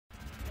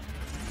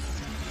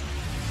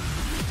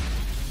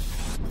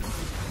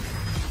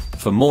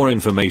For more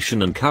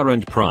information and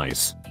current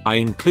price, I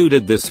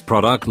included this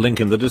product link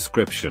in the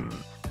description.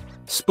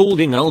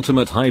 Spalding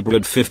Ultimate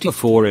Hybrid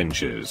 54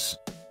 inches.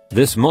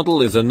 This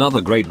model is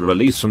another great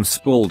release from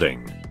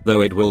Spalding,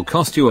 though it will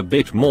cost you a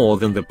bit more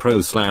than the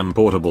Pro Slam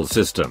portable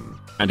system,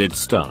 and it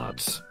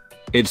starts.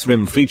 Its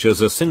rim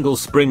features a single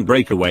spring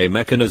breakaway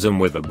mechanism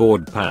with a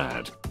board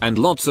pad, and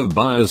lots of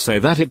buyers say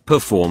that it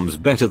performs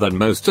better than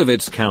most of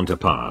its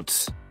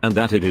counterparts, and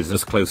that it is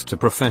as close to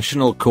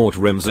professional court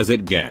rims as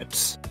it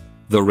gets.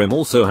 The rim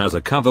also has a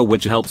cover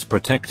which helps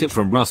protect it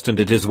from rust, and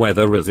it is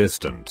weather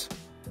resistant.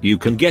 You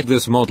can get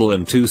this model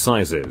in two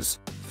sizes,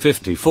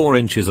 54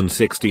 inches and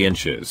 60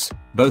 inches,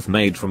 both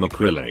made from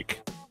acrylic.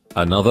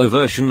 Another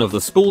version of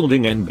the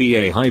Spalding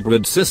NBA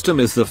hybrid system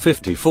is the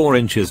 54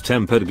 inches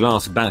tempered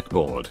glass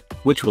backboard,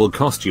 which will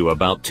cost you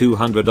about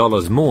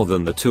 $200 more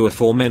than the two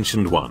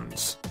aforementioned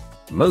ones.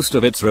 Most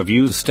of its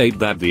reviews state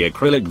that the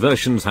acrylic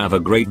versions have a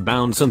great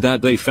bounce and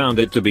that they found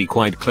it to be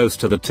quite close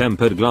to the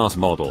tempered glass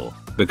model,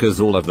 because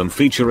all of them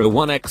feature a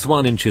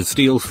 1x1 inches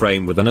steel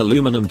frame with an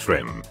aluminum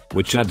trim,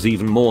 which adds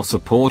even more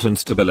support and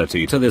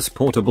stability to this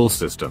portable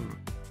system.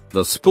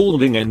 The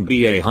Spalding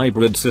NBA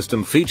hybrid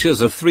system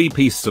features a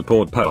 3-piece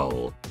support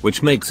pole,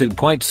 which makes it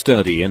quite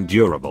sturdy and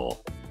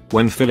durable.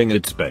 When filling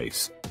its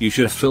base, you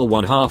should fill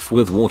one half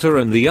with water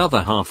and the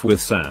other half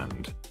with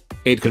sand.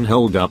 It can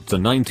hold up to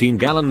 19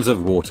 gallons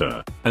of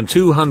water and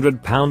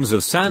 200 pounds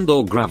of sand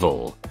or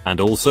gravel,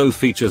 and also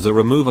features a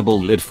removable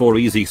lid for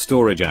easy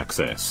storage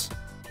access.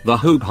 The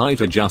hoop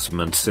height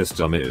adjustment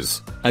system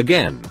is,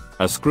 again,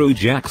 a screw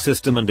jack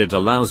system, and it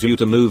allows you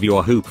to move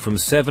your hoop from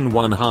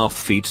 7.5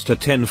 feet to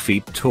 10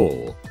 feet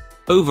tall.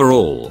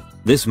 Overall,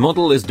 this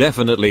model is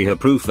definitely a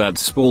proof that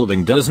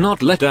Spalding does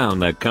not let down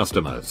their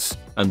customers,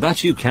 and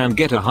that you can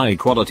get a high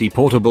quality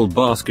portable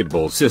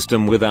basketball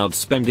system without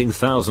spending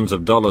thousands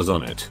of dollars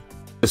on it.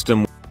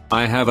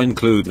 I have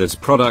included this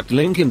product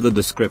link in the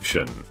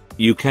description.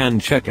 You can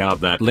check out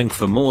that link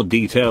for more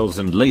details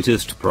and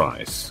latest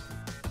price.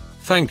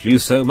 Thank you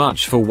so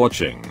much for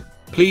watching.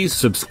 Please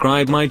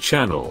subscribe my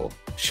channel,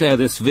 share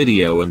this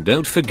video, and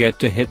don't forget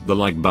to hit the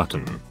like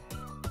button.